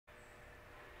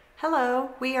Hello,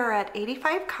 we are at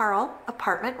 85 Carl,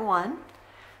 apartment 1.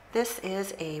 This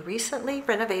is a recently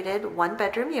renovated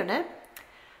one-bedroom unit.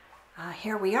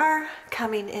 Here we are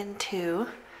coming into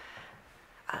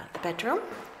the bedroom.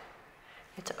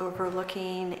 It's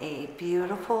overlooking a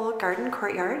beautiful garden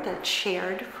courtyard that's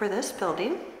shared for this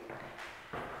building.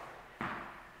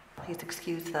 Please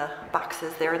excuse the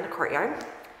boxes there in the courtyard.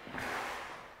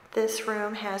 This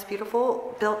room has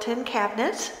beautiful built-in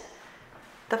cabinets.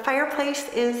 The fireplace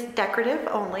is decorative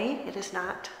only. It is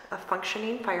not a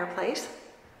functioning fireplace.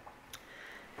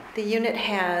 The unit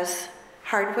has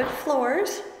hardwood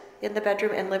floors in the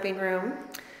bedroom and living room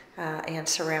and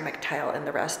ceramic tile in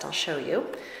the rest. I'll show you.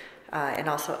 And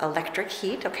also electric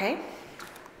heat, okay?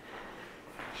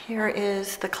 Here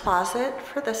is the closet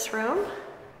for this room.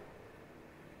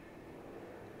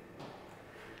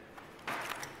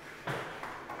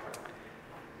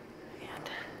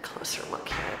 Closer look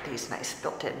here at these nice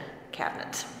built-in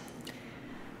cabinets.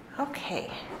 Okay.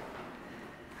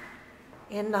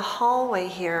 In the hallway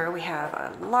here, we have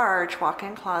a large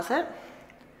walk-in closet.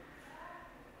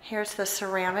 Here's the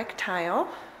ceramic tile.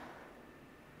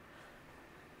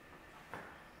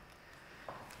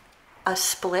 A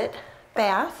split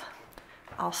bath,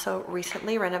 also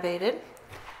recently renovated.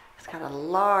 It's got a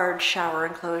large shower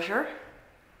enclosure.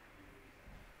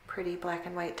 Pretty black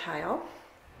and white tile.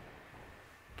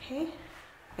 Okay,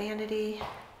 vanity.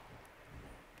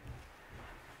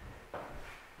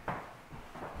 All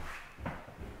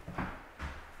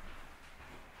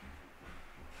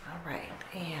right,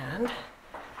 and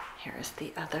here's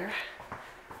the other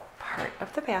part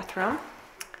of the bathroom.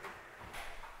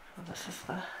 So this is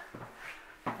the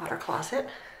water closet.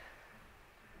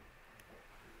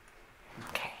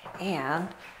 Okay, and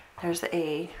there's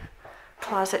a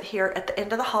closet here at the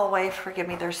end of the hallway. Forgive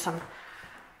me, there's a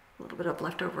little bit of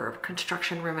leftover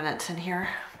construction remnants in here,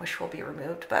 which will be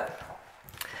removed, but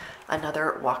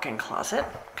another walk-in closet,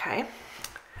 okay?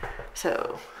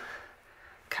 So,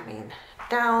 coming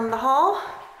down the hall,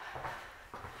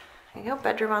 there you go,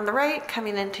 bedroom on the right,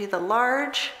 coming into the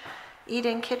large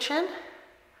eat-in kitchen,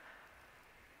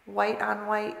 white on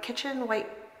white kitchen,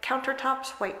 white countertops,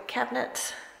 white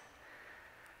cabinets,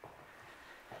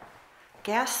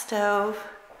 gas stove,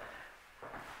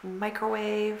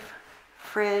 microwave,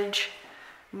 fridge,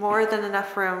 more than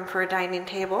enough room for a dining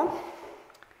table.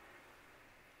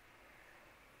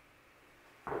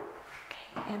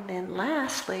 Okay, and then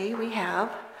lastly, we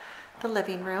have the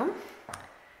living room.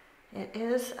 It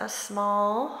is a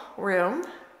small room,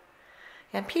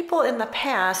 and people in the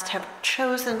past have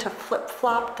chosen to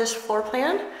flip-flop this floor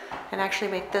plan and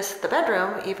actually make this the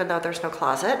bedroom, even though there's no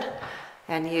closet,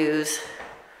 and use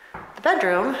the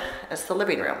bedroom as the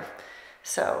living room.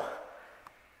 So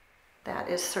that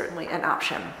is certainly an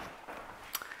option.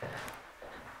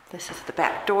 This is the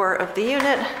back door of the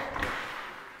unit,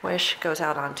 which goes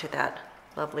out onto that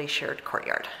lovely shared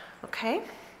courtyard. Okay.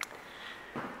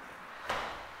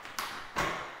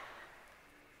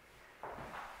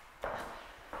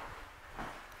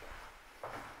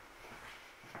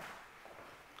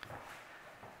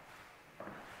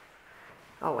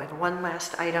 Oh, and one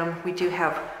last item. We do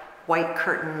have white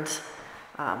curtains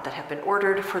that have been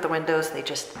ordered for the windows. They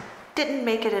just didn't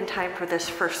make it in time for this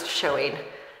first showing,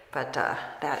 but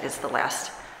that is the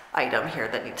last item here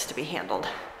that needs to be handled.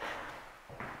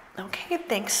 Okay,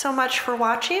 thanks so much for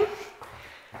watching.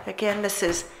 Again, this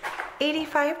is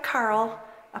 85 Carl,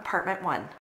 apartment 1.